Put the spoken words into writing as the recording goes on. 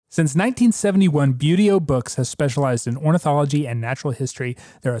Since 1971, Buteo Books has specialized in ornithology and natural history.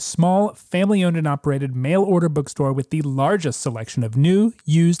 They're a small, family-owned and operated mail-order bookstore with the largest selection of new,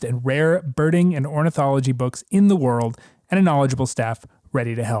 used, and rare birding and ornithology books in the world, and a knowledgeable staff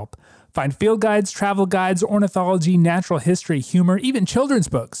ready to help. Find field guides, travel guides, ornithology, natural history, humor, even children's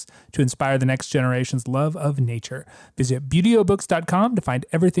books to inspire the next generation's love of nature. Visit buteobooks.com to find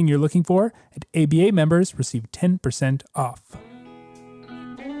everything you're looking for, and ABA members receive 10% off.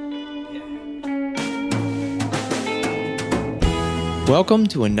 Welcome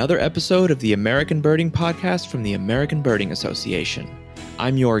to another episode of the American Birding Podcast from the American Birding Association.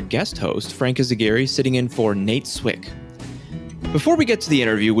 I'm your guest host, Frank Azaghiri, sitting in for Nate Swick. Before we get to the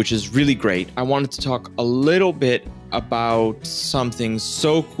interview, which is really great, I wanted to talk a little bit about something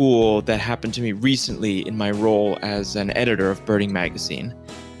so cool that happened to me recently in my role as an editor of Birding Magazine.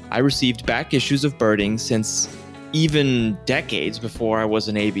 I received back issues of Birding since even decades before I was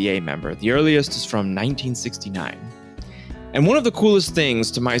an ABA member. The earliest is from 1969. And one of the coolest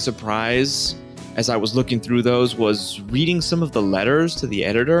things, to my surprise, as I was looking through those, was reading some of the letters to the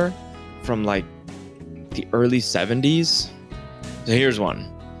editor from like the early 70s. So here's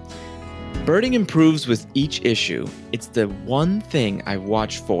one. Birding improves with each issue. It's the one thing I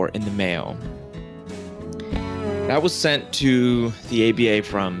watch for in the mail. That was sent to the ABA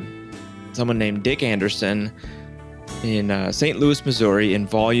from someone named Dick Anderson in St. Louis, Missouri, in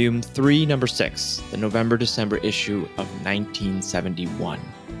Volume 3, Number 6, the November-December issue of 1971.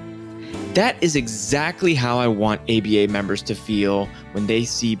 That is exactly how I want ABA members to feel when they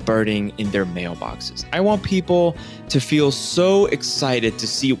see birding in their mailboxes. I want people to feel so excited to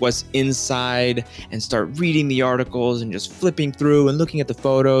see what's inside and start reading the articles and just flipping through and looking at the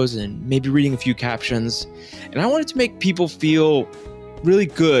photos and maybe reading a few captions. And I want it to make people feel really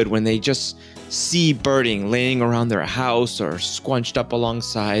good when they just see birding laying around their house or squunched up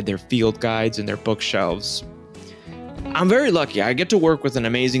alongside their field guides and their bookshelves. I'm very lucky. I get to work with an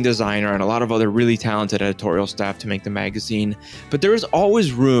amazing designer and a lot of other really talented editorial staff to make the magazine, but there is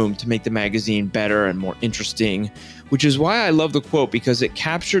always room to make the magazine better and more interesting, which is why I love the quote, because it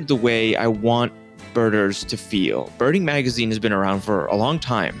captured the way I want birders to feel. Birding Magazine has been around for a long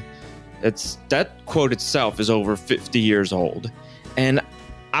time. That quote itself is over 50 years old, and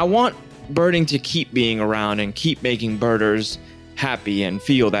I want birding to keep being around and keep making birders happy and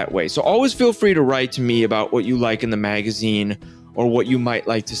feel that way. So always feel free to write to me about what you like in the magazine or what you might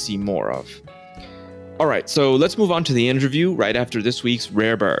like to see more of. All right, so let's move on to the interview right after this week's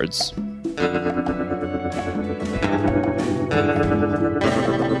Rare Birds.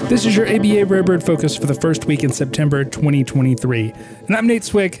 This is your ABA Rare Bird Focus for the first week in September 2023. And I'm Nate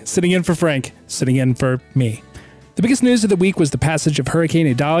Swick, sitting in for Frank, sitting in for me. The biggest news of the week was the passage of Hurricane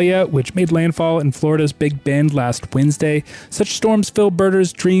Idalia, which made landfall in Florida's Big Bend last Wednesday. Such storms fill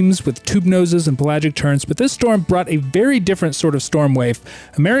birders' dreams with tube noses and pelagic terns, but this storm brought a very different sort of storm wave.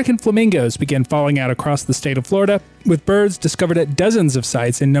 American flamingos began falling out across the state of Florida, with birds discovered at dozens of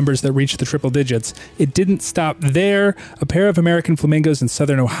sites in numbers that reached the triple digits. It didn't stop there. A pair of American flamingos in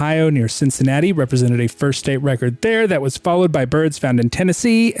southern Ohio near Cincinnati represented a first state record there. That was followed by birds found in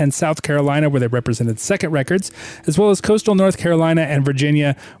Tennessee and South Carolina, where they represented second records, as well as coastal North Carolina and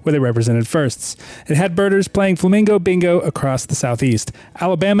Virginia, where they represented firsts. It had birders playing flamingo bingo across the southeast.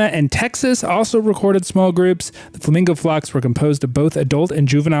 Alabama and Texas also recorded small groups. The flamingo flocks were composed of both adult and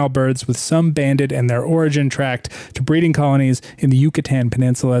juvenile birds, with some banded and their origin tracked to breeding colonies in the Yucatan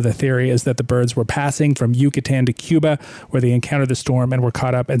Peninsula. The theory is that the birds were passing from Yucatan to Cuba, where they encountered the storm and were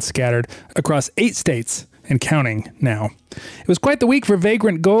caught up and scattered across 8 states and counting now. It was quite the week for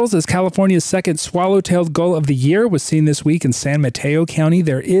vagrant gulls, as California's second swallow-tailed gull of the year was seen this week in San Mateo County.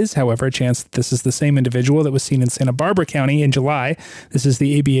 There is, however, a chance that this is the same individual that was seen in Santa Barbara County in July. This is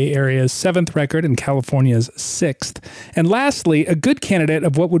the ABA area's 7th record and California's 6th. And lastly, a good candidate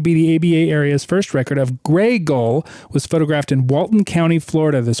of what would be the ABA area's first record of gray gull was photographed in Walton County,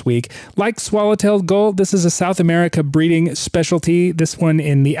 Florida this week. Like swallow-tailed gull, this is a South America breeding specialty, this one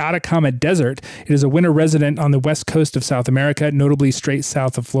in the Atacama Desert. It is a winter resident on the west coast of South America, notably straight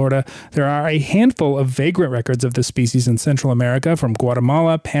south of Florida. There are a handful of vagrant records of this species in Central America, from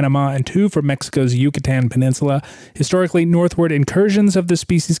Guatemala, Panama, and 2 from Mexico's Yucatan Peninsula. Historically, northward incursions of this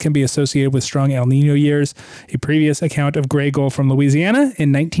species can be associated with strong El Nino years. A previous account of gray gull from Louisiana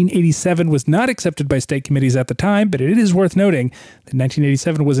in 1987 was not accepted by state committees at the time, but it is worth noting that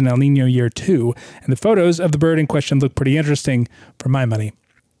 1987 was an El Nino year too, and the photos of the bird in question look pretty interesting for my money.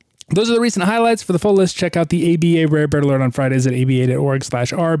 Those are the recent highlights. For the full list, check out the ABA Rare Bird Alert on Fridays at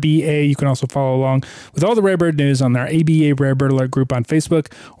aba.org/RBA. You can also follow along with all the rare bird news on our ABA Rare Bird Alert group on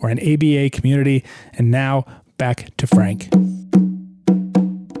Facebook or an ABA community. And now, back to Frank.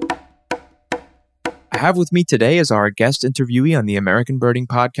 have with me today is our guest interviewee on the American Birding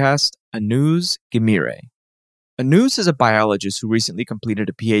Podcast, Anuj Ghimire. Anuj is a biologist who recently completed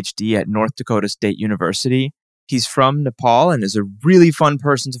a PhD at North Dakota State University. He's from Nepal and is a really fun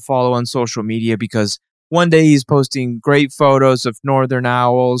person to follow on social media because one day he's posting great photos of northern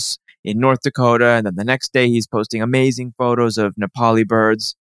owls in North Dakota, and then the next day he's posting amazing photos of Nepali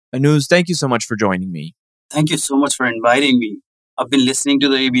birds. Anuj, thank you so much for joining me. Thank you so much for inviting me. I've been listening to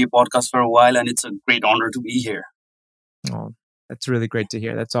the ABA podcast for a while, and it's a great honor to be here. Oh, that's really great to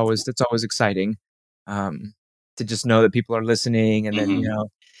hear. That's always exciting, to just know that people are listening, and then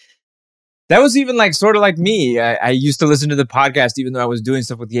that was even sort of like me. I used to listen to the podcast even though I was doing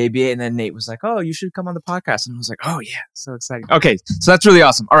stuff with the ABA, and then Nate was like, "Oh, you should come on the podcast," and I was like, "Oh yeah, so exciting." Okay, so that's really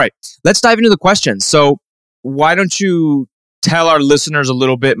awesome. All right, let's dive into the questions. So, why don't you tell our listeners a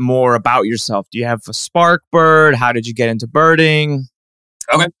little bit more about yourself? Do you have a spark bird? How did you get into birding?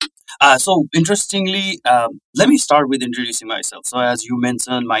 Okay. So interestingly, let me start with introducing myself. So as you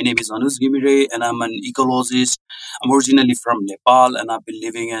mentioned, my name is Anuj Ghimire and I'm an ecologist. I'm originally from Nepal and I've been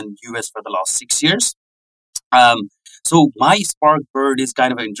living in US for the last 6 years. So my spark bird is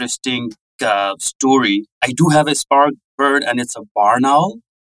kind of an interesting story. I do have a spark bird and it's a barn owl.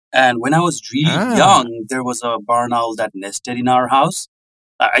 And when I was really young, there was a barn owl that nested in our house.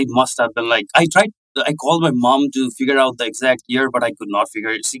 I must have been I called my mom to figure out the exact year, but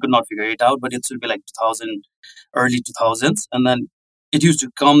she could not figure it out, but it should be like 2000, early 2000s. And then it used to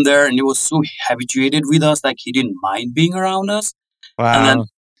come there and it was so habituated with us, like he didn't mind being around us. Wow. And then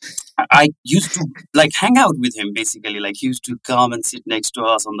I used to hang out with him basically. Like he used to come and sit next to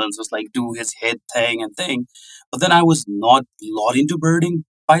us and then just do his head thing. But then I was not a lot into birding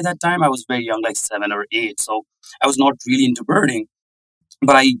by that time. I was very young, like 7 or 8. So I was not really into birding.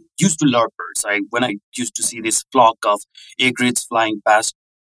 But I used to love birds. When I used to see this flock of egrets flying past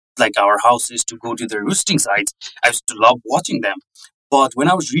our houses to go to their roosting sites, I used to love watching them. But when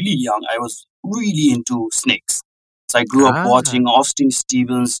I was really young, I was really into snakes. So I grew up watching Austin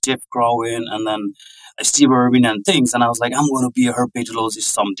Stevens, Jeff Crowin, and then Steve Irwin and things. And I was like, I'm going to be a herpetologist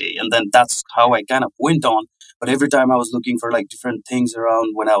someday. And then that's how I kind of went on. But every time I was looking for different things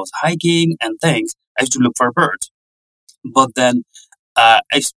around when I was hiking and things, I used to look for birds. But then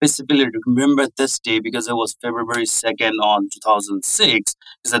I specifically remember this day because it was February 2nd on 2006,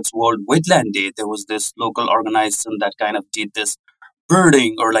 because that's World Wetland Day. There was this local organization that kind of did this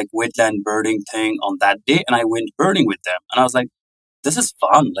birding or wetland birding thing on that day. And I went birding with them. And I was like, this is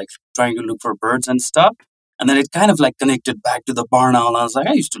fun, trying to look for birds and stuff. And then it kind of connected back to the barn owl. And I was like,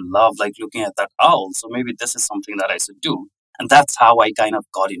 I used to love looking at that owl. So maybe this is something that I should do. And that's how I kind of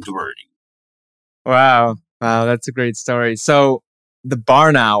got into birding. Wow, that's a great story. So the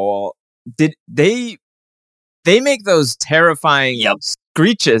barn owl, did they make those terrifying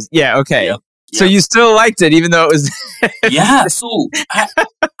screeches? Yeah, okay. Yep. So you still liked it even though it was Yeah, so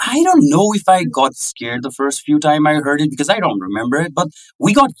I don't know if I got scared the first few time I heard it because I don't remember it, but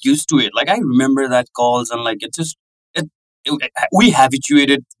we got used to it. I remember that calls and we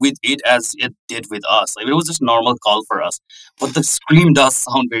habituated with it as it did with us. It was just normal call for us. But the scream does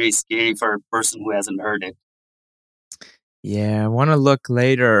sound very scary for a person who hasn't heard it. Yeah, I want to look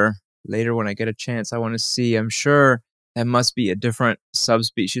later when I get a chance. I want to see. I'm sure that must be a different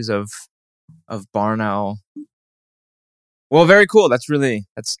subspecies of barn owl. Well, very cool.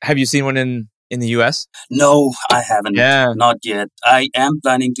 Have you seen one in the US? No, I haven't. Yeah. Not yet. I am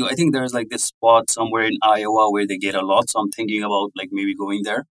planning to. I think there's this spot somewhere in Iowa where they get a lot. So I'm thinking about maybe going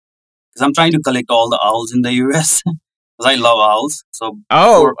there. Because I'm trying to collect all the owls in the US. Because I love owls. So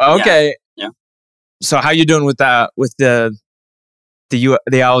okay. Yeah. So how you doing with that? With the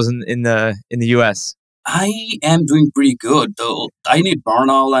owls in the US? I am doing pretty good though. I need barn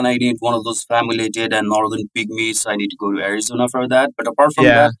owl and I need one of those family-lated and northern pygmies. I need to go to Arizona for that. But apart from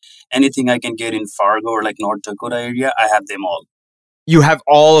that, anything I can get in Fargo or North Dakota area, I have them all. You have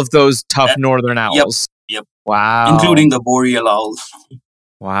all of those tough northern owls. Yep. Wow. Including the boreal owl.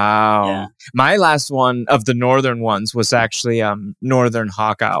 Wow. Yeah. My last one of the northern ones was actually northern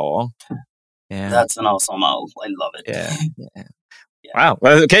hawk owl. Yeah. That's an awesome owl. I love it. Yeah. Wow.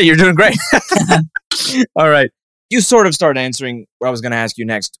 Well, okay, you're doing great. All right. You sort of started answering what I was going to ask you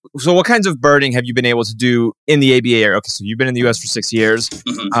next. So what kinds of birding have you been able to do in the ABA area? Okay, so you've been in the US for 6 years.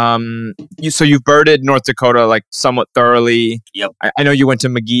 Mm-hmm. You've birded North Dakota somewhat thoroughly. Yep. I know you went to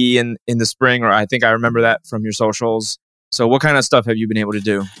McGee in the spring, or I think I remember that from your socials. So what kind of stuff have you been able to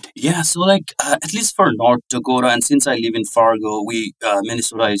do? Yeah, so at least for North Dakota, and since I live in Fargo,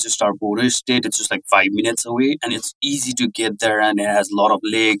 Minnesota is just our border state. It's just 5 minutes away, and it's easy to get there, and it has a lot of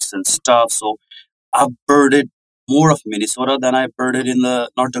lakes and stuff. So I've birded more of Minnesota than I birded in the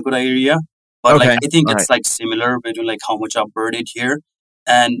North Dakota area. But like Okay. I think All it's right. like similar between like how much I've birded here,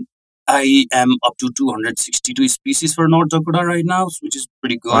 and I am up to 262 species for North Dakota right now, which is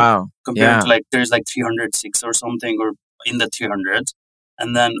pretty good Wow. compared to Yeah. like there's like 306 or something or in the 300s.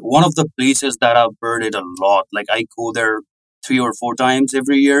 And then one of the places that I've birded a lot, like I go there 3 or 4 times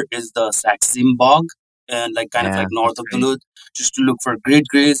every year, is the Saxim Bog, and like kind of Yeah. like north That's of great. Duluth, just to look for great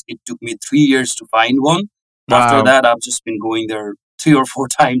grays. It took me 3 years to find one. After Wow. that, I've just been going there 3 or 4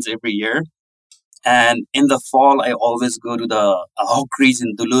 times every year. And in the fall, I always go to the hog creeks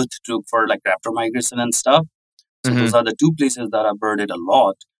in Duluth to look for like raptor migration and stuff. So Hmm. those are the two places that I birded a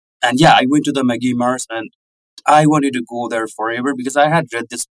lot. And yeah, I went to the Ghimire, and I wanted to go there forever because I had read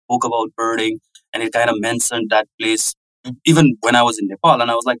this book about birding, and it kind of mentioned that place even when I was in Nepal.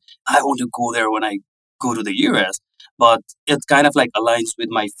 And I was like, I want to go there when I go to the US. But it kind of like aligns with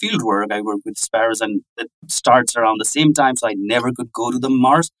my field work. I work with sparrows, and it starts around the same time. So I never could go to the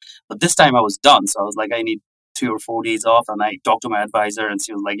Mars. But this time I was done. So I was like, I need 3 or 4 days off. And I talked to my advisor, and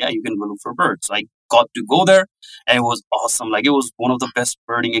she was like, yeah, you can go look for birds. So I got to go there, and it was awesome. Like it was one of the best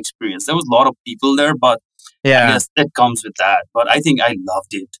birding experience. There was a lot of people there, but I Yeah. guess that comes with that. But I think I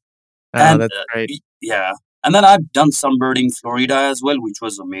loved it. Oh, And that's great. yeah. And then I've done some birding in Florida as well, which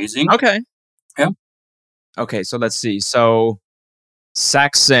was amazing. Okay. Yeah. Okay. So let's see. So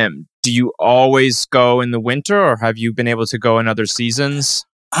Saxim, do you always go in the winter, or have you been able to go in other seasons?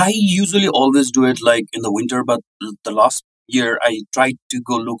 I usually always do it like in the winter, but the last year I tried to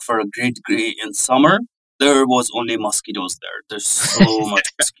go look for a great gray in summer. There was only mosquitoes there. There's so much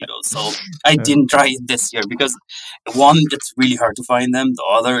mosquitoes. So I didn't try it this year because one, it's really hard to find them. The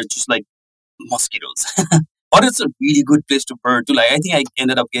other, it's just like mosquitoes. But it's a really good place to bird too. Like I think I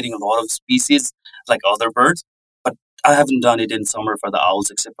ended up getting a lot of species like other birds, but I haven't done it in summer for the owls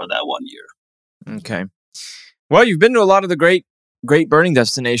except for that one year. Okay. Well, you've been to a lot of the great birding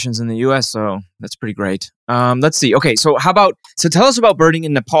destinations in the U.S., so that's pretty great. Let's see. Okay, so tell us about birding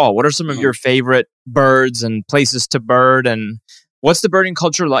in Nepal. What are some of Mhm. your favorite birds and places to bird, and what's the birding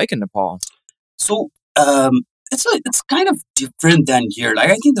culture like in Nepal? So it's kind of different than here. Like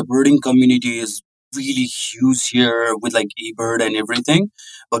I think the birding community is really huge here with like eBird and everything.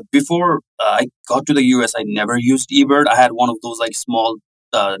 But before I got to the US, I never used eBird. I had one of those like small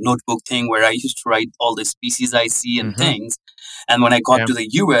notebook thing where I used to write all the species I see and Mm-hmm. things. And when I got Yeah. to the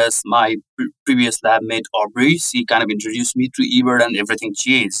US, my previous lab mate Aubrey, she kind of introduced me to eBird and everything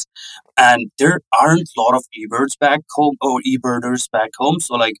changed. And there aren't a lot of eBirds back home or eBirders back home.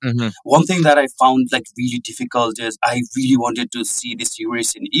 So like Mm-hmm. one thing that I found like really difficult is I really wanted to see this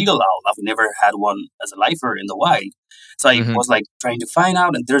Eurasian eagle owl. I've never had one as a lifer in the wild. So I Mm-hmm. was like trying to find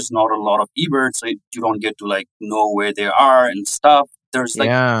out, and there's not a lot of eBirds, so you don't get to like know where they are and stuff. There's like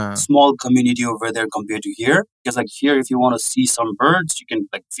Yeah. small community over there compared to here. Because like here, if you want to see some birds, you can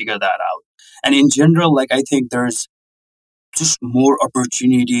like figure that out. And in general, like I think there's just more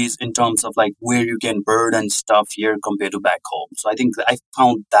opportunities in terms of like where you can bird and stuff here compared to back home. So I think that I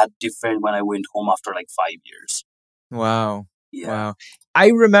found that different when I went home after like 5 years. Wow. Yeah. Wow. I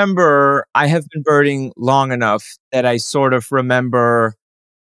remember I have been birding long enough that I sort of remember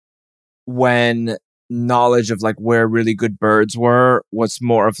when knowledge of like where really good birds were was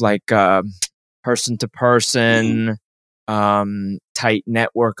more of like person to Hmm. person tight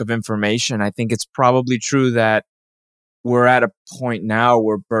network of information. I think it's probably true that we're at a point now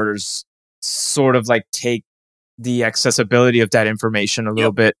where birders sort of like take the accessibility of that information a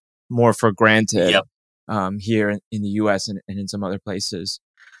little Yep. bit more for granted Yep. here in the US and in some other places.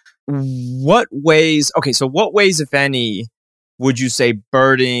 What ways, if any, would you say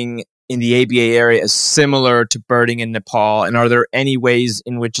birding in the ABA area is similar to birding in Nepal? And are there any ways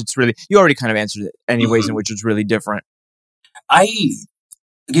in which it's really, you already kind of answered it, any ways in Hmm. which it's really different? I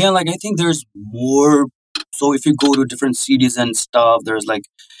again like I think there's more. So if you go to different cities and stuff, there's like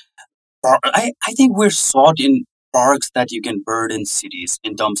I think we're sought in parks that you can bird in cities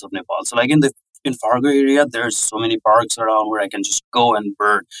in terms of Nepal. So like in Fargo area, there's so many parks around where I can just go and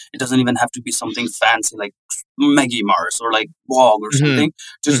bird. It doesn't even have to be something fancy like Maggie Mars or like Bog or Hmm. something.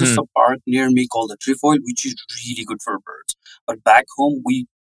 There's just Hmm. a park near me called the Trefoil, which is really good for birds. But back home, we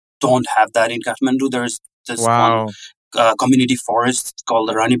don't have that in Kathmandu. There's this one Wow. community forest called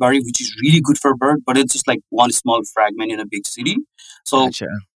the Ranibari, which is really good for bird, but it's just like one small fragment in a big city. So Gotcha.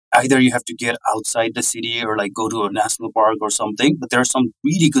 either you have to get outside the city or like go to a national park or something. But there's some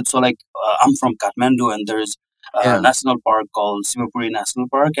really good. So like I'm from Kathmandu, and there's a Yeah. national park called Simapuri National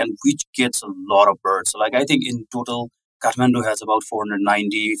Park, and which gets a lot of birds. So like I think in total, Kathmandu has about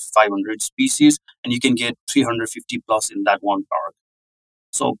 490, 500 species, and you can get 350 plus in that one park.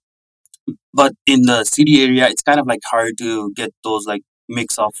 So but in the city area, it's kind of like hard to get those like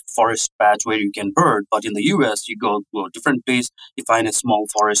mix of forest patch where you can bird. But in the US, you go to a different place, you find a small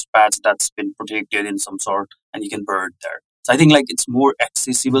forest patch that's been protected in some sort, and you can bird there. So I think like it's more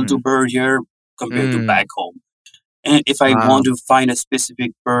accessible to Mhm. bird here compared to Mm. back home. And if I Wow. want to find a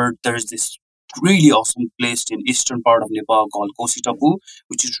specific bird, there's this really awesome place in eastern part of Nepal called Kositapu,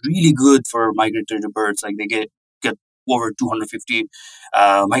 which is really good for migratory birds. Like they get over 250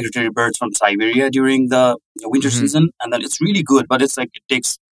 migratory birds from Siberia during the winter Mhm. season, and then it's really good. But it's like it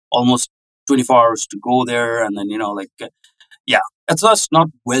takes almost 24 hours to go there, and then yeah, it's just not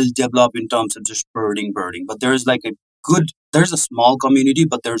well developed in terms of just birding. But there's like a good, there's a small community,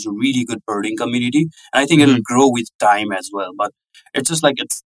 but there's a really good birding community. And I think it'll Mhm. grow with time as well. But it's just like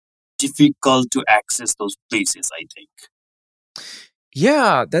it's difficult to access those places, I think.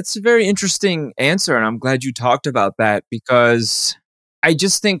 Yeah, that's a very interesting answer, and I'm glad you talked about that because I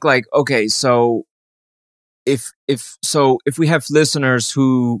just think like, okay, so if we have listeners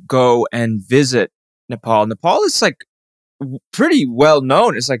who go and visit Nepal, Nepal is like pretty well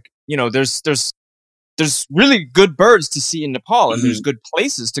known. It's like, there's really good birds to see in Nepal and there's Hmm. good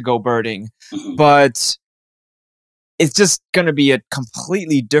places to go birding, Hmm. but it's just going to be a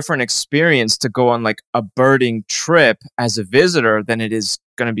completely different experience to go on like a birding trip as a visitor than it is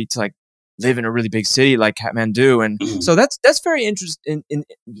going to be to like live in a really big city like Kathmandu. And Hmm. so that's very interesting.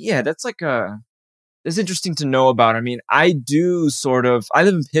 Yeah, that's interesting to know about. I mean, I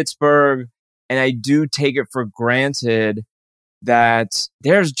live in Pittsburgh and I do take it for granted that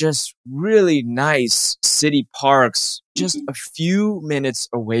there's just really nice city parks just Hmm. a few minutes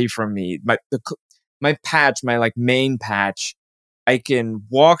away from me. My patch, my like main patch, I can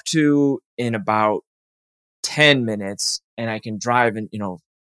walk to in about 10 minutes and I can drive in,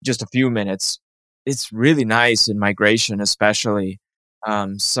 just a few minutes. It's really nice in migration, especially.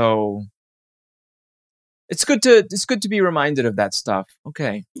 So it's good to be reminded of that stuff.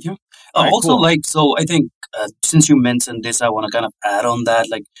 Okay. Yeah. All right, Also, cool. like, so I think since you mentioned this, I want to kind of add on that.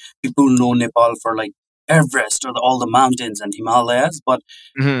 Like, people know Nepal for like Everest or all the mountains and Himalayas, but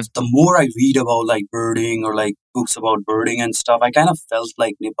Hmm. the more I read about like birding or like books about birding and stuff, I kind of felt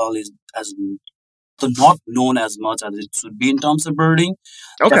like Nepal is as not known as much as it should be in terms of birding.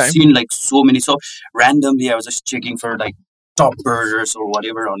 Like I've Okay. seen like so many. So randomly, I was just checking for like top birders or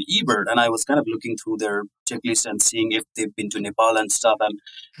whatever on eBird, and I was kind of looking through their checklist and seeing if they've been to Nepal and stuff. And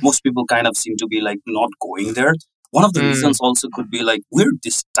most people kind of seem to be like not going there. One of the Mm. reasons also could be like we're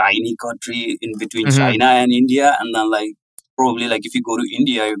this tiny country in between Hmm. China and India, and then like probably like if you go to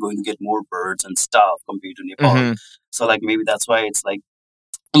India, you're going to get more birds and stuff compared to Nepal. Hmm. So like maybe that's why it's like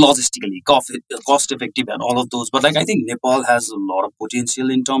logistically cost effective and all of those, but like I think Nepal has a lot of potential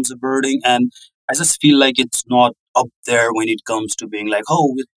in terms of birding, and I just feel like it's not up there when it comes to being like,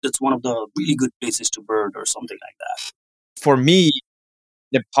 oh, it's one of the really good places to bird or something like that. For me,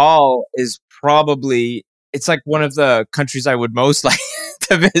 Nepal is probably it's like one of the countries I would most like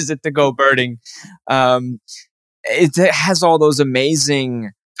to visit to go birding. Um, it has all those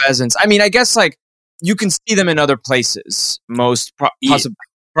amazing pheasants. I mean, I guess like you can see them in other places, Yeah. Yeah.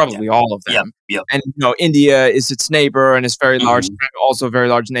 probably all of Yep. them. Yep. And India is its neighbor and it's very large, Hmm. also a very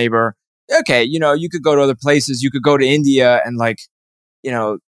large neighbor. Okay, you could go to other places. You could go to India and like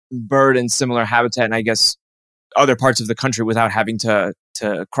bird in similar habitat, and I guess other parts of the country without having to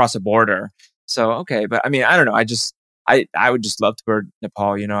cross a border. So okay, but I mean, I don't know. I would just love to bird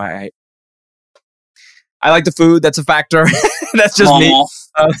Nepal. I like the food. That's a factor. That's just me. Momo,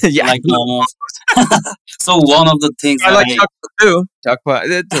 Yeah, like momos. So one of the things I that like chocolate too.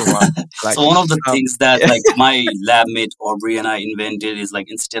 Chocolate too. Like, so one of the things that yeah. like my lab mate Aubrey and I invented is like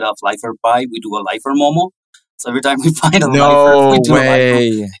instead of lifer pie, we do a lifer momo. So every time we find a lifer, we No do a lifer.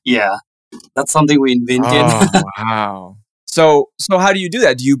 way. Yeah, that's something we invented. Oh wow. So how do you do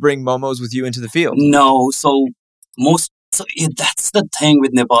that? Do you bring momos with you into the field? No, that's the thing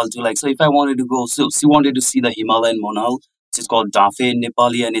with Nepal too. Like, so if I wanted to go, so she wanted to see the Himalayan Monal, which is called Dafe in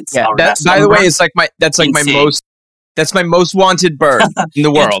Nepali, and it's Yeah. our That by national the way, bird. it's like Insane. my most wanted bird in the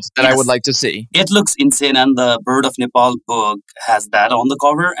It world that I would yes, like to see. it looks insane, and the Bird of Nepal book has that on the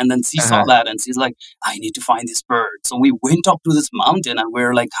cover. And then she saw Uh-huh. that, and she's like, "I need to find this bird." So we went up to this mountain, and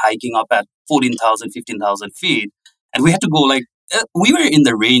we're like hiking up at 14,000, 15,000 feet, and we had to go like we were in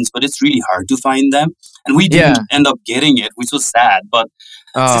the range, but it's really hard to find them, and we Yeah. didn't end up getting it, which was sad. But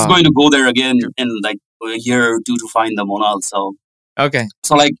she's Oh, going to go there again in like a year or two to find the Monal. okay.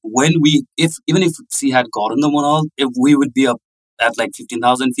 So like when if even if she had gotten the Monal, if we would be up at like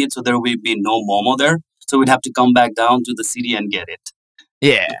 15,000 feet, so there would be no Momo there. So we'd have to come back down to the city and get it.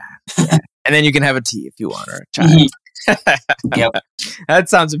 Yeah. Yeah. And then you can have a tea if you want or a chai. Mhm. Yep. That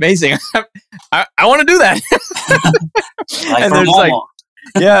sounds amazing. I want to do that. Like And for there's like Momo.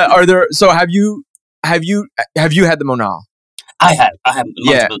 Yeah. Have you had the Monal? I have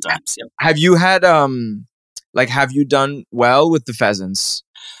multiple times. Yeah. Have you had have you done well with the pheasants?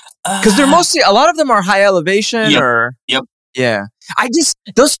 Because they're mostly, a lot of them are high elevation or yeah.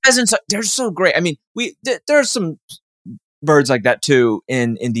 Those pheasants, they're so great. I mean, there are some birds like that too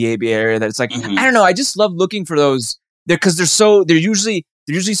in the ABA area that it's like, I don't know, I just love looking for those because they're usually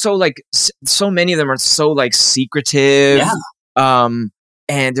so like so many of them are so like secretive.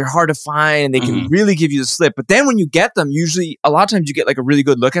 And they're hard to find and they can really give you the slip. But then when you get them, usually a lot of times you get like a really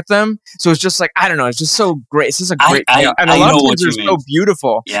good look at them. So it's just like, I don't know, it's just so great. It's just a great tail. And a lot of times they're so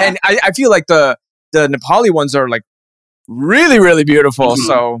beautiful. Yeah. And I feel like the Nepali ones are like really, really beautiful.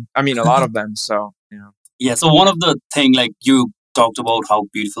 So, I mean, a lot of them. So, yeah. Yeah. So one of the thing, like you talked about how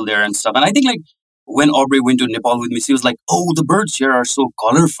beautiful they are and stuff. And I think like when Aubrey went to Nepal with me, she was like, oh, the birds here are so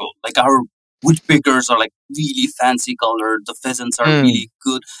colorful. Like our woodpeckers are like really fancy colored. The pheasants are really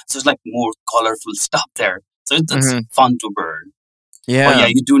good. So it's like more colorful stuff there. So it's fun to bird. Yeah. But yeah,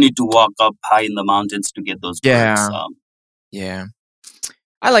 you do need to walk up high in the mountains to get those birds. Yeah.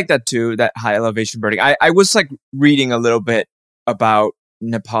 I like that too, that high elevation birding. I was like reading a little bit about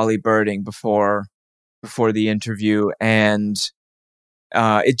Nepali birding before the interview, and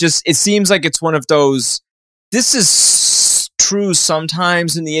it seems like it's one of those, this is true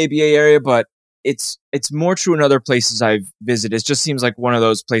sometimes in the ABA area, but it's more true in other places I've visited. It just seems like one of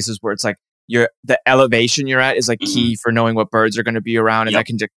those places where it's like the elevation you're at is like key for knowing what birds are going to be around, and that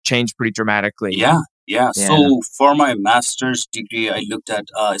can change pretty dramatically. Yeah. So for my master's degree, I looked at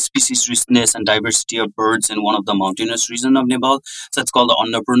species richness and diversity of birds in one of the mountainous region of Nepal. So it's called the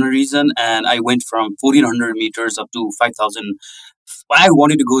Annapurna region, and I went from 1,400 meters up to 5,000. I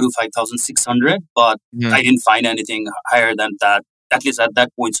wanted to go to 5,600, but I didn't find anything higher than that, at least at that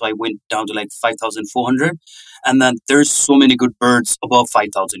point. So I went down to like 5,400. And then there's so many good birds above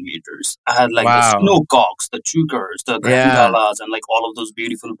 5,000 meters. I had like the snowcocks, the chukars, the grandalas, and like all of those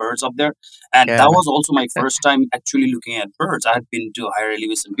beautiful birds up there. And that was also my first time actually looking at birds. I had been to a higher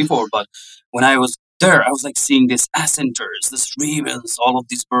elevation before, but when I was there, I was like seeing these acenters, these ravens, all of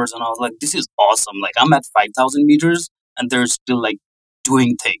these birds. And I was like, this is awesome. Like I'm at 5,000 meters and they're still like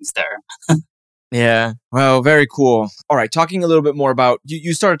doing things there. Yeah. Well, very cool. All right. Talking a little bit more about,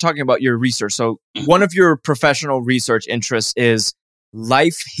 you started talking about your research. So one of your professional research interests is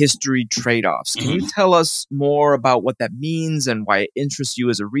life history trade-offs. Can you tell us more about what that means and why it interests you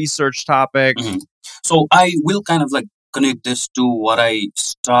as a research topic? So I will kind of like connect this to what I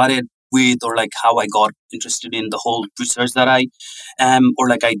started with, or like how I got interested in the whole research that I or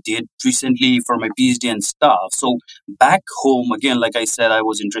like I did recently for my PhD and stuff. So back home, again, like I said, I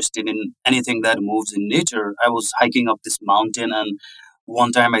was interested in anything that moves in nature. I was hiking up this mountain, and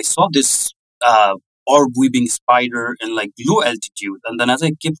one time I saw this orb weaving spider in like low altitude. And then as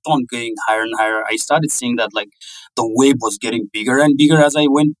I kept on going higher and higher, I started seeing that like the wave was getting bigger and bigger as I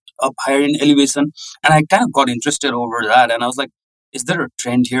went up higher in elevation. And I kind of got interested over that. And I was like, is there a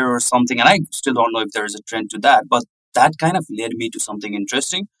trend here or something? And I still don't know if there is a trend to that, but that kind of led me to something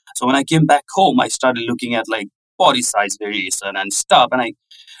interesting. So when I came back home, I started looking at like body size variation and stuff. And I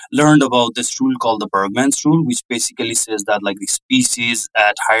learned about this rule called the Bergman's rule, which basically says that like the species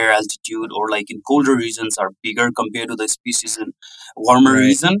at higher altitude or like in colder regions are bigger compared to the species in warmer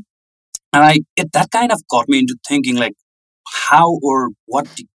region. And that kind of got me into thinking like how or what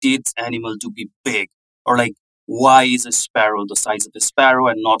dictates animal to be big, or like why is a sparrow the size of a sparrow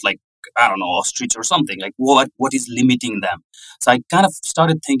and not like, I don't know, ostrich or something? Like what is limiting them? So I kind of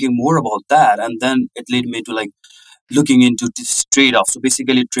started thinking more about that, and then it led me to like looking into this trade-off. So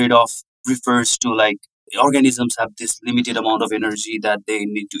basically trade-off refers to like organisms have this limited amount of energy that they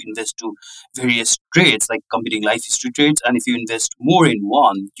need to invest to various traits, like competing life history traits, and if you invest more in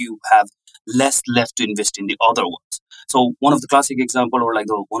one, you have less left to invest in the other ones. So one of the classic example, or like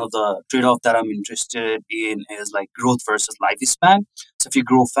one of the trade-off that I'm interested in is like growth versus lifespan. So if you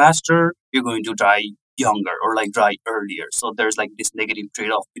grow faster, you're going to die younger or like die earlier. So there's like this negative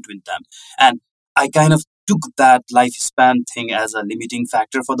trade-off between them. And I kind of took that lifespan thing as a limiting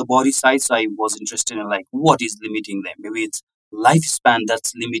factor for the body size. So I was interested in like what is limiting them. Maybe it's lifespan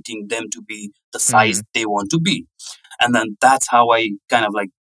that's limiting them to be the size they want to be. And then that's how I kind of like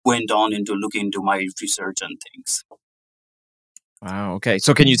went on into looking into my research and things. Wow. Okay.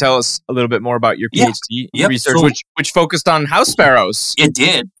 So can you tell us a little bit more about your PhD research, which focused on house sparrows? It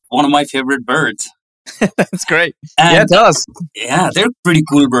did. One of my favorite birds. That's great. And tell us. Yeah, they're pretty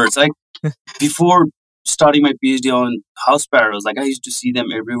cool birds. Like before starting my PhD on house sparrows, like I used to see them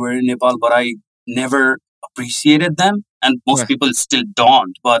everywhere in Nepal, but I never appreciated them, and most people still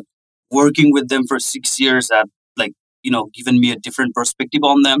don't. But working with them for 6 years at like given me a different perspective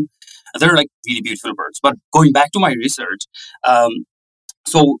on them. They're like really beautiful birds. But going back to my research, um,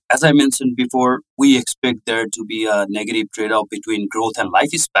 so as I mentioned before, we expect there to be a negative trade-off between growth and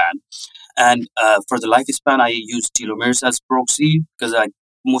lifespan. And for the lifespan, I use telomeres as proxy because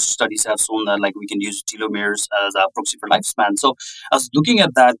most studies have shown that like we can use telomeres as a proxy for lifespan. So I was looking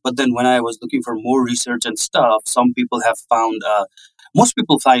at that, but then when I was looking for more research and stuff, some people have found. Most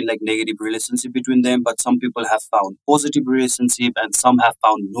people find like negative relationship between them, but some people have found positive relationship, and some have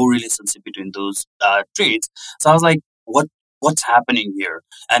found no relationship between those traits. So I was like, what's happening here?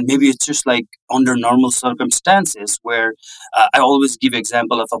 And maybe it's just like under normal circumstances where I always give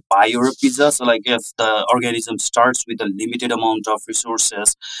example of a pie or a pizza. So like if the organism starts with a limited amount of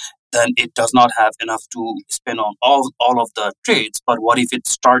resources, then it does not have enough to spend on all of the traits. But what if it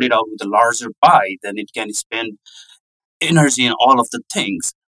started out with a larger pie? Then it can spend energy in all of the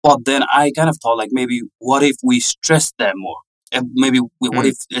things. But then I kind of thought like maybe what if we stress them more? And maybe what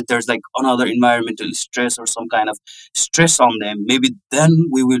if there's like another environmental stress or some kind of stress on them? Maybe then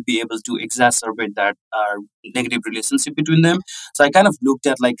we will be able to exacerbate that negative relationship between them. So I kind of looked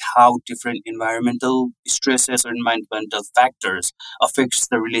at like how different environmental stresses or environmental factors affects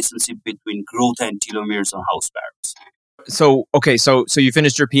the relationship between growth and telomeres on house sparrows. So, okay, so you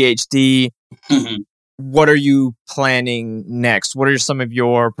finished your PhD. Mhm. What are you planning next? What are some of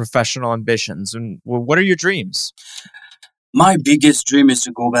your professional ambitions, and what are your dreams? My biggest dream is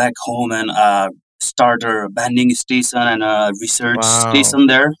to go back home and start a banding station and a research Wow. station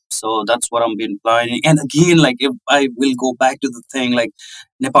there. So that's what I'm been planning. And again, like if I will go back to the thing, like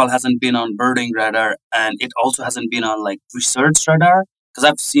Nepal hasn't been on birding radar, and it also hasn't been on like research radar because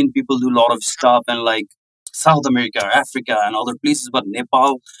I've seen people do a lot of stuff in like South America, Africa, and other places, but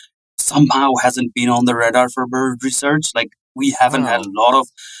Nepal somehow hasn't been on the radar for bird research. Like we haven't had Wow. a lot of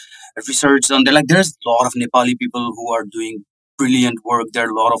research on there. Like there's a lot of Nepali people who are doing brilliant work. There are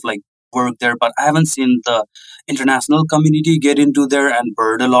a lot of like work there, but I haven't seen the international community get into there and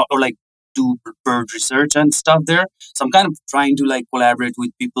bird a lot or like do bird research and stuff there. So I'm kind of trying to like collaborate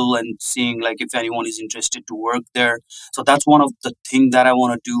with people and seeing like if anyone is interested to work there. So that's one of the thing that I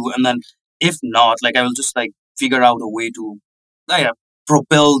want to do. And then if not, like I will just like figure out a way to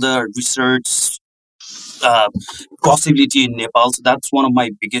propel the research uh, possibility in Nepal. So that's one of my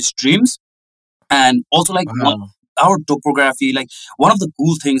biggest dreams. And also, like Wow. our topography, like one of the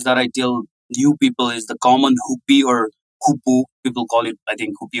cool things that I tell new people is the common hoopie or hoopoe. People call it, I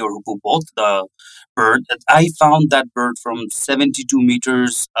think, hoopie or hoopoe both. The bird. I found that bird from 72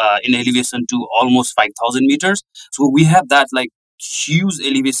 meters in elevation to almost 5,000 meters. So we have that like huge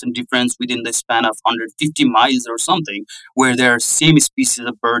elevation difference within the span of 150 miles or something, where there are same species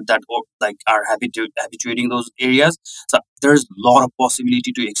of bird that like are habituating those areas. So there's a lot of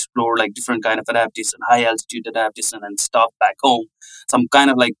possibility to explore like different kind of adaptation, high altitude adaptation and stuff back home. So I'm kind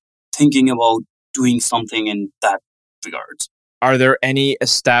of like thinking about doing something in that regards. Are there any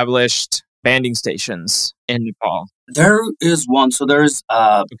established banding stations in Nepal? There is one. So there's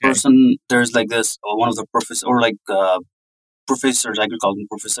a Okay. person. There's like this one of the professor or like professors. I could call him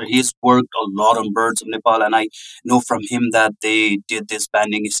professor. He's worked a lot on birds of Nepal, and I know from him that they did this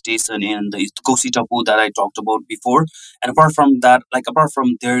banding station in the Kosi Tapu that I talked about before. And apart from that, like apart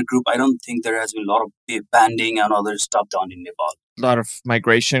from their group, I don't think there has been a lot of banding and other stuff done in Nepal. A lot of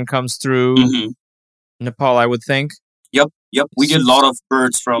migration comes through Hmm. Nepal, I would think. Yep. We get a lot of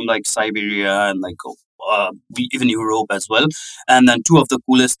birds from like Siberia and like even Europe as well. And then two of the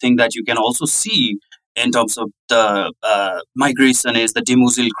coolest thing that you can also see in terms of the migration is the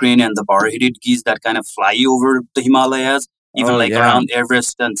Demosil crane and the bar-headed geese that kind of fly over the Himalayas, even Oh, like yeah. around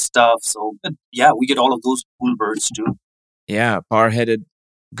Everest and stuff. So yeah, we get all of those cool birds too. Yeah, bar-headed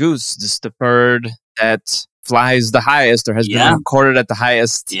goose, just the bird that flies the highest or has been Yeah. recorded at the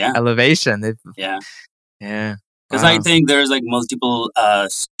highest Yeah. elevation. Yeah. Yeah. Because I Wow. think there's like multiple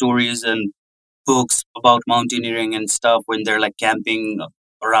stories and books about mountaineering and stuff when they're like camping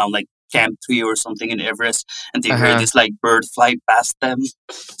around like Camp 3 or something in Everest and they hear Uh-huh. this like bird fly past them.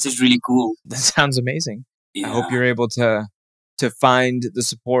 This is really cool. That sounds amazing. I hope Yeah. you're able to find the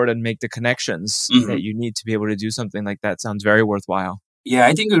support and make the connections Mhm. that you need to be able to do something like that. Sounds very worthwhile. Yeah,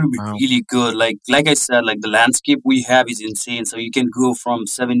 I think it would be Wow. really good. Like I said, like the landscape we have is insane. So you can go from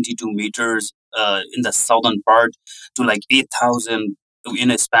 72 meters in the southern part to like 8,000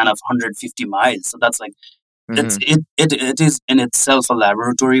 in a span of 150 miles. So that's like it's Mhm. it is in itself a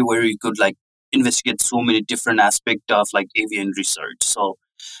laboratory where you could like investigate so many different aspects of like avian research. So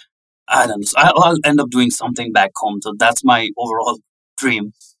I don't know. So I'll end up doing something back home. So that's my overall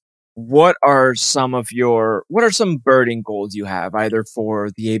dream. What are some birding goals you have, either for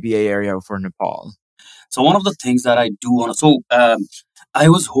the ABA area or for Nepal? So one of the things that I do want to, I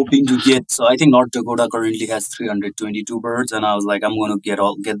was hoping to get, so I think North Dakota currently has 322 birds, and I was like, I'm going to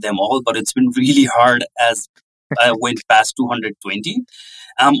get them all, but it's been really hard as I went past 220.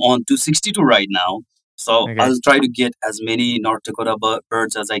 I'm on 262 right now. So Okay. I'll try to get as many North Dakota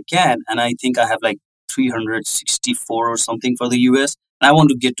birds as I can. And I think I have like 364 or something for the US. And I want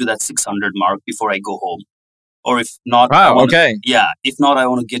to get to that 600 mark before I go home. Or if not, I Wow. want to, Okay. yeah, if not, I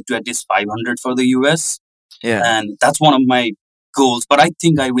want to get to at least 500 for the US. Yeah. And that's one of my goals. But I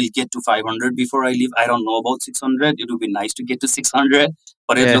think I will get to 500 before I leave. I don't know about 600. It would be nice to get to 600,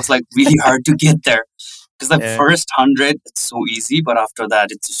 but it Yeah. looks like really hard to get there. Because the Yeah. first 100, it's so easy, but after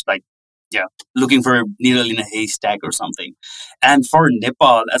that, it's just like, yeah, looking for a needle in a haystack or something. And for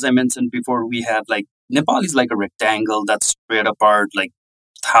Nepal, as I mentioned before, we have like, Nepal is like a rectangle that's spread apart like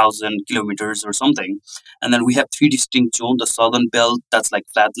 1,000 kilometers or something. And then we have three distinct zones: the southern belt, that's like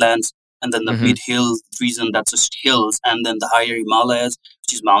flatlands, and then the Mhm. mid hill region, that's just hills, and then the higher Himalayas,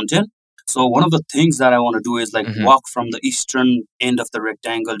 which is mountain. So one of the things that I want to do is like Mhm. walk from the eastern end of the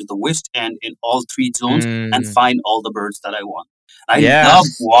rectangle to the west end in all three zones and Mm. find all the birds that I want. I Yeah. love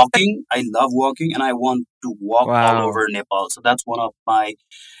walking. I love walking, and I want to walk all Wow. over Nepal. So that's one of my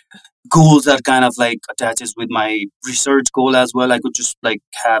goals that kind of like attaches with my research goal as well. I could just like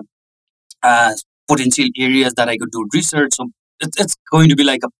have uh, potential areas that I could do research. So it's going to be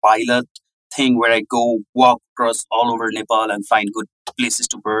like a pilot thing where I go walk across all over Nepal and find good places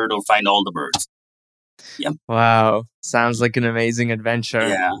to bird or find all the birds. Yeah, Wow. Sounds like an amazing adventure.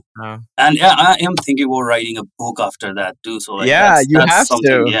 yeah, Wow. and yeah, I am thinking about writing a book after that too. So like Yeah, you that's have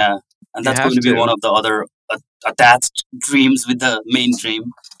something. to. Yeah, and You that's going have to be one to. of the other attached dreams with the main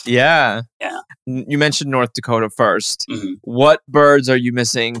dream. Yeah. Yeah. You mentioned North Dakota first. hmm What birds are you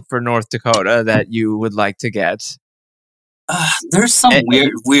missing for North Dakota that you would like to get? There's some Eh,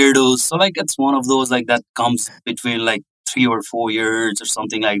 weirdos. So like it's one of those like that comes between like 3 or 4 years or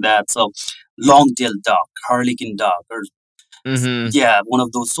something like that. So long-tailed duck, harlequin duck, or mm-hmm. yeah, one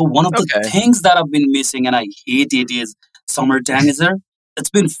of those. So one of the Okay. things that I've been missing and I hate it is summer tanizer. It's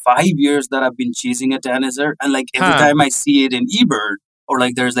been 5 years that I've been chasing a tanizer, and like every Huh. time I see it in eBird or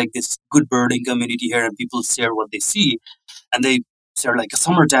like there's like this good birding community here and people share what they see, and they said like a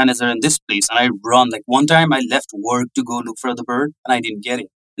summer tanizer in this place, and I run. Like one time I left work to go look for the bird and I didn't get it,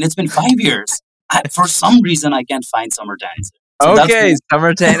 and it's been 5 years. For some reason I can't find summer tanizer. So that's Okay,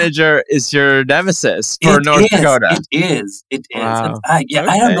 summer tanager is your nemesis for it North is. Dakota. It is. Wow. I don't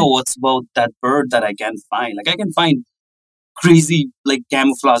Okay. know what's about that bird that I can't find. Like I can find crazy like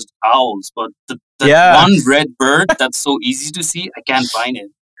camouflaged owls, but that Yeah. one red bird that's so easy to see, I can't find it.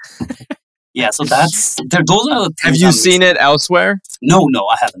 Yeah, so that's there. Those are the Have things you I'm seen missing. it elsewhere? No,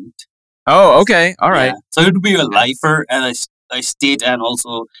 I haven't. Oh, okay. All Yeah, right. so it would be a lifer and a state and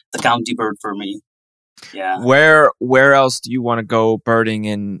also the county bird for me. Yeah, Where else do you want to go birding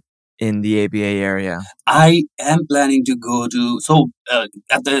in the ABA area? I am planning to go to. So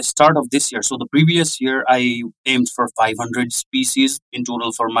at the start of this year, so the previous year, I aimed for 500 species in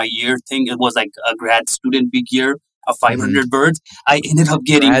total for my year thing. It was like a grad student big year of Mm-hmm. 500 birds. I ended up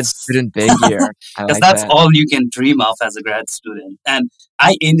getting Grad student big year. I because like that's that. all you can dream of as a grad student, and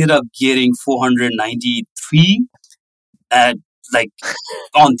I ended up getting 493 at like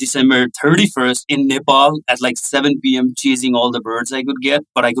on December 31st in Nepal at like 7 p.m. chasing all the birds I could get,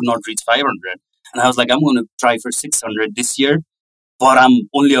 but I could not reach 500. And I was like, I'm going to try for 600 this year, but I'm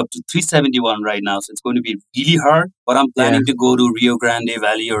only up to 371 right now. So it's going to be really hard. But I'm Yeah. planning to go to Rio Grande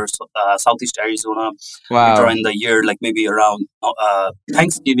Valley or Southeast Arizona later Wow. in the year, like maybe around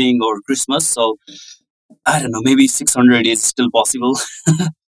Thanksgiving or Christmas. So I don't know, maybe 600 is still possible.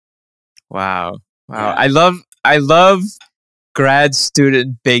 Wow. Wow. Yeah. I love grad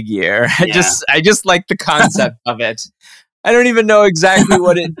student big year. Yeah. I just like the concept of it. I don't even know exactly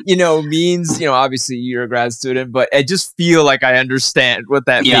what it, means. Obviously you're a grad student, but I just feel like I understand what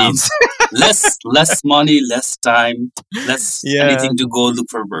that Yeah. means. less money, less time, less Yeah. anything to go look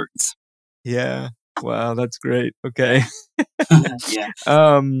for birds. Yeah. Wow, that's great. Okay. Yeah.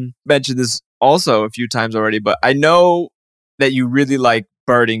 Mentioned this also a few times already, but I know that you really like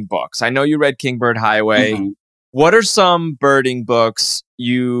birding books. I know you read Kingbird Highway. Mhm. What are some birding books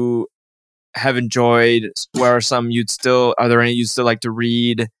you have enjoyed? Where are some are there any you'd still like to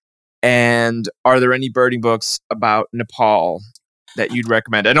read? And are there any birding books about Nepal that you'd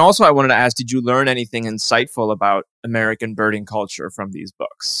recommend? And also I wanted to ask, did you learn anything insightful about American birding culture from these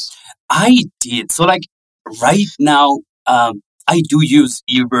books? I did. So like right now, I do use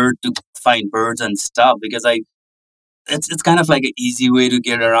eBird to find birds and stuff because it's kind of like an easy way to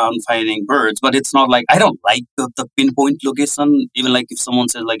get around finding birds, but it's not like I don't like the pinpoint location. Even like if someone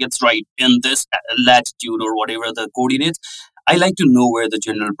says like it's right in this latitude or whatever the coordinates, I like to know where the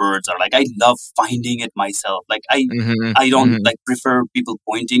general birds are. Like I love finding it myself. Like Mm-hmm. I don't Mm-hmm. like prefer people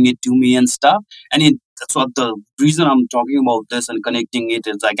pointing it to me and stuff. And that's what the reason I'm talking about this and connecting it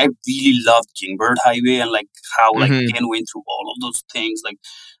is like I really loved Kingbird Highway and like how like Mm-hmm. Ken went through all of those things. Like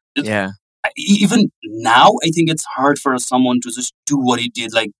it, Yeah. even now, I think it's hard for someone to just do what he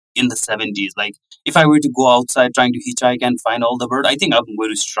did like in the 70s. Like if I were to go outside trying to hitchhike and find all the bird, I think I'm going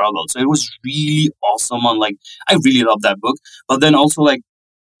to struggle. So it was really awesome. And like, I really love that book. But then also like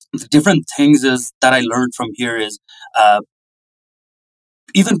the different things is that I learned from here is, uh,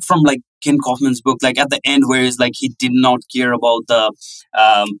 even from like Ken Kaufman's book, like at the end where it's like he did not care about the,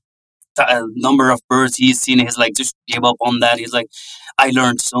 um, number of birds he's seen. He's like just gave up on that. He's like, I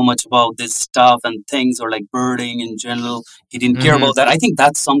learned so much about this stuff and things or like birding in general. He didn't care Mm-hmm. about that. I think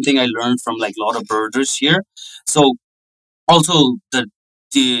that's something I learned from like a lot of birders here. So also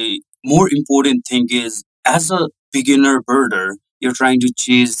the more important thing is as a beginner birder, you're trying to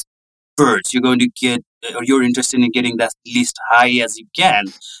chase birds. You're going to get or you're interested in getting that least high as you can.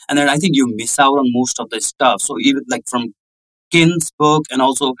 And then I think you miss out on most of the stuff. So even like from Kin's book and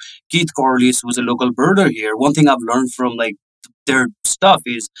also Keith Corliss, who's a local birder here. One thing I've learned from like their stuff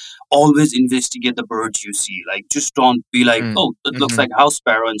is always investigate the birds you see. Like just don't be like, oh, it looks Mm-hmm. like a house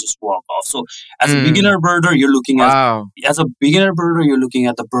sparrow and just walk off. So as a Mm. beginner birder, you're looking Wow. as a beginner birder, you're looking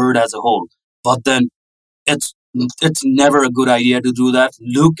at the bird as a whole. But then it's it's never a good idea to do that.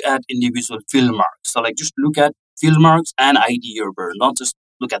 Look at individual field marks. So like just look at field marks and ID your bird, not just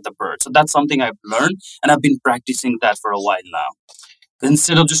look at the bird. So that's something I've learned and I've been practicing that for a while now.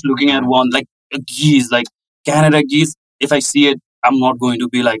 Instead of just looking at Wow. one like a geese, like Canada geese, if I see it, I'm not going to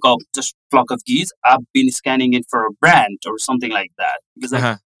be like, oh, just flock of geese. I've been scanning it for a brand or something like that. Because like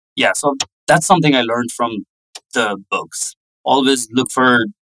Uh-huh. yeah, so that's something I learned from the books. Always look for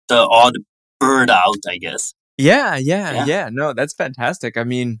the odd bird out, I guess. Yeah. Yeah. No, that's fantastic. I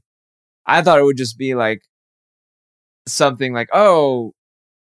mean, I thought it would just be like something like, oh,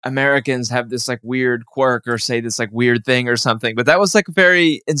 Americans have this like weird quirk or say this like weird thing or something. But that was like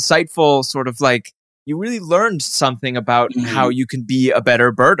very insightful, sort of like you really learned something about how Mhm. you can be a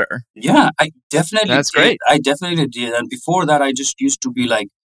better birder. Yeah, I definitely That's did. great. I definitely did. And before that, I just used to be like,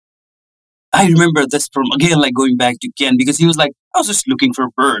 I remember this from again, like going back to Ken, because he was like, I was just looking for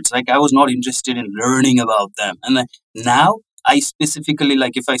birds. Like I was not interested in learning about them. And then now I specifically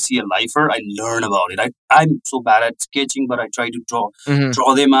like if I see a lifer, I learn about it. I'm so bad at sketching, but I try to Mm-hmm.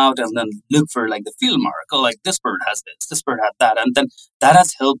 draw them out and then look for like the field mark. Oh, like this bird has this bird had that. And then that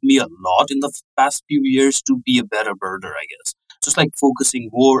has helped me a lot in the past few years to be a better birder, I guess. Just like focusing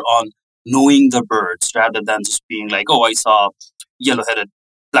more on knowing the birds rather than just being like, oh, I saw yellow-headed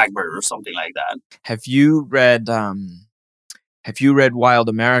blackbird or something like that. Have you read Wild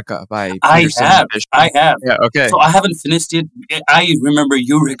America by I Peterson and have. Bishop? I have. Yeah, okay. So I haven't finished it. I remember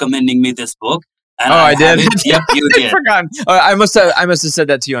you recommending me this book, and Oh, I I did. have it. Yep, you I did. forgot. I must have said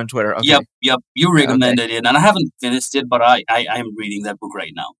that to you on Twitter. Okay. Yep. You Okay. recommended it, and I haven't finished it, but I am reading that book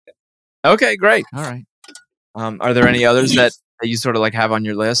right now. Okay, great. All right. Are there any others that you sort of like have on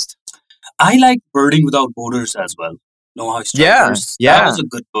your list? I like Birding Without Borders as well. Noah Yeah. Strikers. That Yeah. was a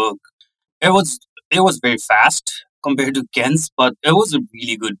good book. It was very fast compared to Ken's, but it was a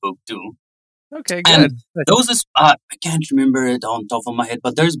really good book too. Okay, And good. Good. there was this, I can't remember it on top of my head,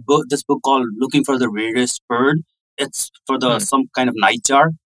 but there's this book called Looking for the Rarest Bird. It's for the Hmm. some kind of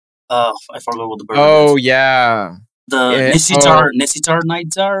nightjar. I forgot what the bird Oh, is. yeah. The Yeah. Nesitar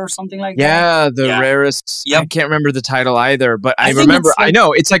nightjar or something like that. Yeah, the Yeah. rarest. Yep. I can't remember the title either, but I I think remember. it's I like-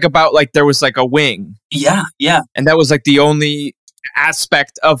 know it's like about like there was like a wing, Yeah. and that was like the only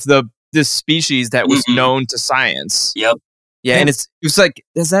aspect of this species that was Mhm. known to science. Yep. Yeah, Yeah. and it was like,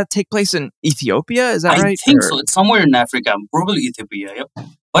 does that take place in Ethiopia? Is that I right? think Or- so. It's somewhere in Africa, probably Ethiopia. Yep.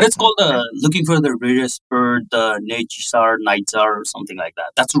 But it's called Looking for the Rarest Bird, the Nightjar, or something like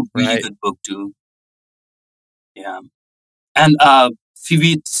that. That's a really Right. good book too. Yeah. And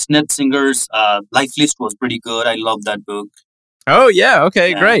Phoebe Snetzinger's Life List was pretty good. I love that book. Oh yeah.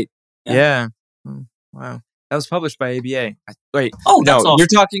 Okay. Yeah. Great. Yeah. Yeah. Oh, wow. That was published by ABA. Wait. Oh, No, that's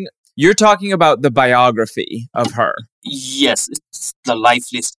awesome. you're talking about the biography of her. Yes, it's the Life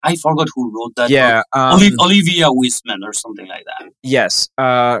List. I forgot who wrote that Yeah. book. Olivia Wiseman or something like that. Yes.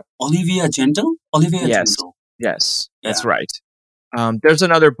 Olivia Gentle? Olivia Yes. Gentle. Yes. That's Yeah. right. There's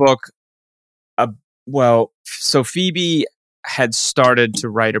another book. Well, so Phoebe had started to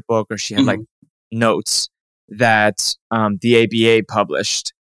write a book, or she had like notes that the ABA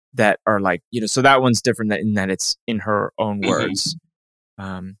published, that are like, so that one's different in that it's in her own Mhm. words.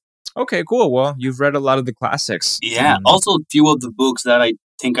 Okay, cool. Well, you've read a lot of the classics. Yeah. Also, a few of the books that I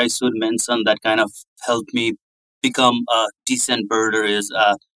think I should mention that kind of helped me become a decent birder is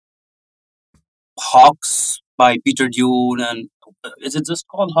Hawks by Peter Dune, and is it just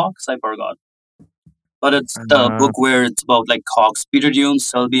called Hawks? I forgot. But it's the book where it's about like hawks. Peter Dune,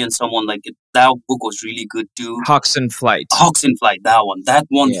 Selby, and someone like it. That book was really good too. Hawks in Flight. Hawks in Flight. That one. That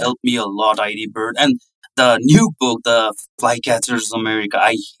one Yeah. helped me a lot. ID Bird and the new book, the Flycatchers America.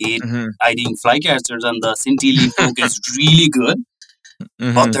 I hate IDing flycatchers, and the Scintillate book is really good.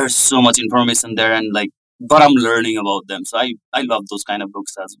 But there's so much information there, and but I'm learning about them. So I love those kind of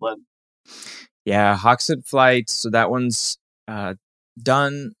books as well. Yeah, Hawks in Flight. So that one's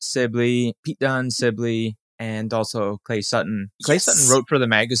Dunn, Sibley, Pete Dunn, Sibley, and also Clay Sutton. Clay Sutton wrote for the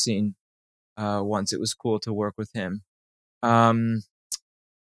magazine once. It was cool to work with him. And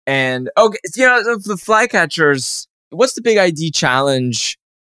okay, the Flycatchers. What's the big ID challenge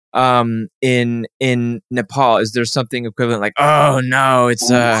in Nepal? Is there something equivalent like, oh no,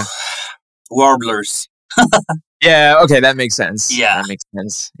 it's warblers? Yeah, okay, that makes sense. Yeah, that makes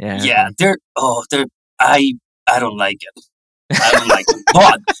sense. Yeah, yeah. Okay. I don't like it. I don't like it.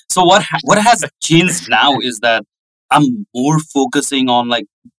 But so what has changed now is that I'm more focusing on like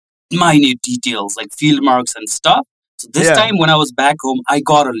minute details, like field marks and stuff. So this time when I was back home, I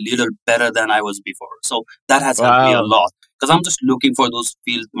got a little better than I was before. So that has helped me a lot because I'm just looking for those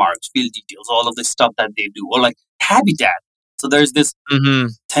field marks, field details, all of the stuff that they do, or like habitat. So there's this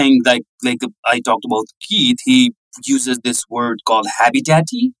thing like I talked about Keith. He uses this word called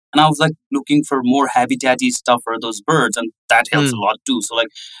habitat-y. And I was like looking for more habitat-y stuff for those birds, and that helps a lot too. So like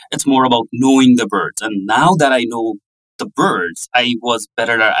it's more about knowing the birds. And now that I know the birds, I was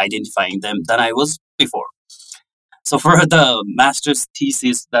better at identifying them than I was before. So for the master's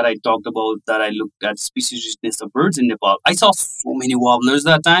thesis that I talked about, that I looked at speciesness of birds in Nepal, I saw so many warblers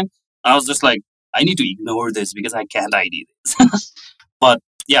that time. I was just like, I need to ignore this because I can't ID this. But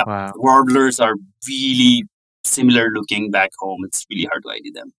yeah, warblers are really similar looking back home. It's really hard to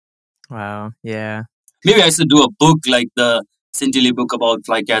ID them. Wow, yeah. Maybe I should do a book like the Scintillate book about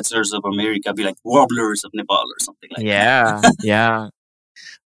flycatchers of America, be like warblers of Nepal or something like that. Yeah.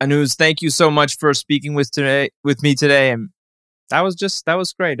 Anuj, thank you so much for speaking with me today. And that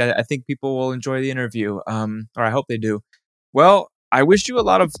was great. I think people will enjoy the interview. Or I hope they do. Well, I wish you a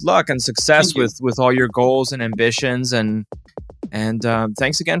lot of luck and success with all your goals and ambitions, and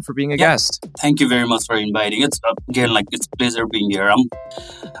thanks again for being a guest. Thank you very much for inviting. It's again it's a pleasure being here.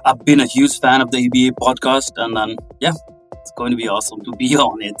 I've been a huge fan of the ABA podcast, and then it's going to be awesome to be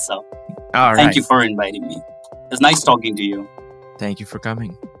on it. So thank you for inviting me. It's nice talking to you. Thank you for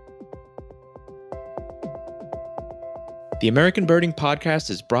coming. The American Birding Podcast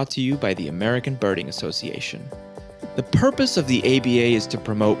is brought to you by the American Birding Association. The purpose of the ABA is to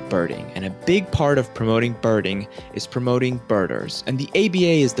promote birding, and a big part of promoting birding is promoting birders, and the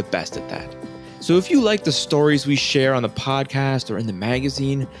ABA is the best at that. So if you like the stories we share on the podcast or in the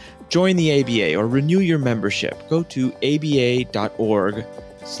magazine, join the ABA or renew your membership. Go to aba.org/join.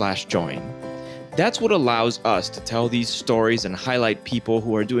 That's what allows us to tell these stories and highlight people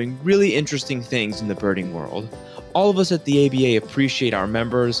who are doing really interesting things in the birding world. All of us at the ABA appreciate our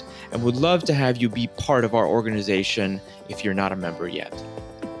members and would love to have you be part of our organization if you're not a member yet.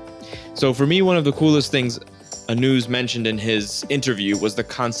 So for me, one of the coolest things Anuj mentioned in his interview was the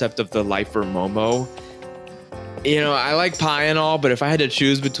concept of the lifer Momo. I like pie and all, but if I had to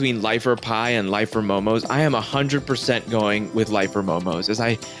choose between lifer pie and lifer Momos, I am 100% going with lifer Momos. As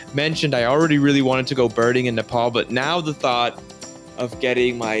I mentioned, I already really wanted to go birding in Nepal, but now the thought of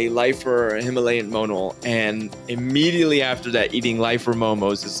getting my lifer Himalayan Monal and immediately after that eating lifer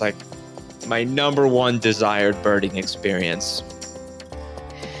Momos is like my number one desired birding experience.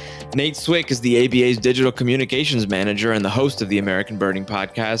 Nate Swick is the ABA's digital communications manager and the host of the American Birding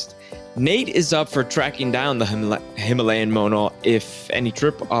Podcast. Nate is up for tracking down the Himalayan Monal if any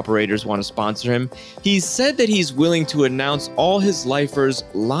trip operators want to sponsor him. He's said that he's willing to announce all his lifers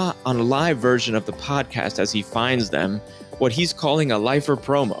on a live version of the podcast as he finds them, what he's calling a lifer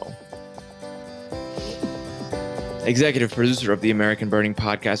promo. Executive producer of the American Birding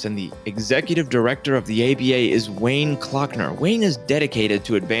Podcast and the executive director of the ABA is Wayne Klockner. Wayne is dedicated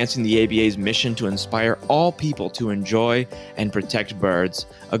to advancing the ABA's mission to inspire all people to enjoy and protect birds,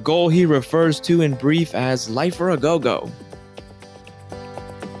 a goal he refers to in brief as Lifer a Go-Go.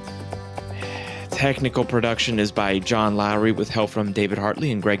 Technical production is by John Lowry with help from David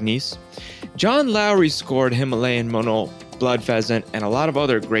Hartley and Greg Neese. John Lowry scored Himalayan Monal, blood pheasant, and a lot of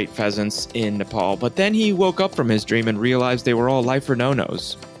other great pheasants in Nepal, but then he woke up from his dream and realized they were all lifer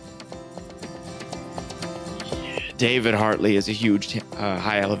no-nos. David Hartley is a huge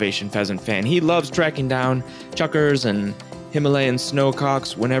high elevation pheasant fan. He loves tracking down chukars and Himalayan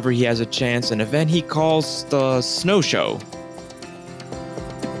snowcocks whenever he has a chance, an event he calls the Snow Show.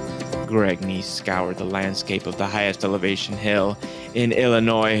 Greg Neese scoured the landscape of the highest elevation hill in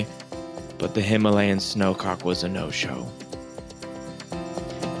Illinois, but the Himalayan snowcock was a no-show.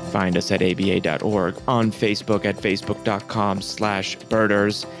 Find us at aba.org, on Facebook at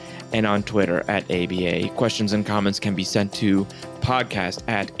facebook.com/birders, and on Twitter at ABA. Questions and comments can be sent to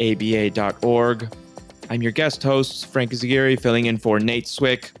podcast@aba.org. I'm your guest host, Frank Ghimire, filling in for Nate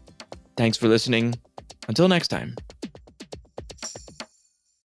Swick. Thanks for listening. Until next time.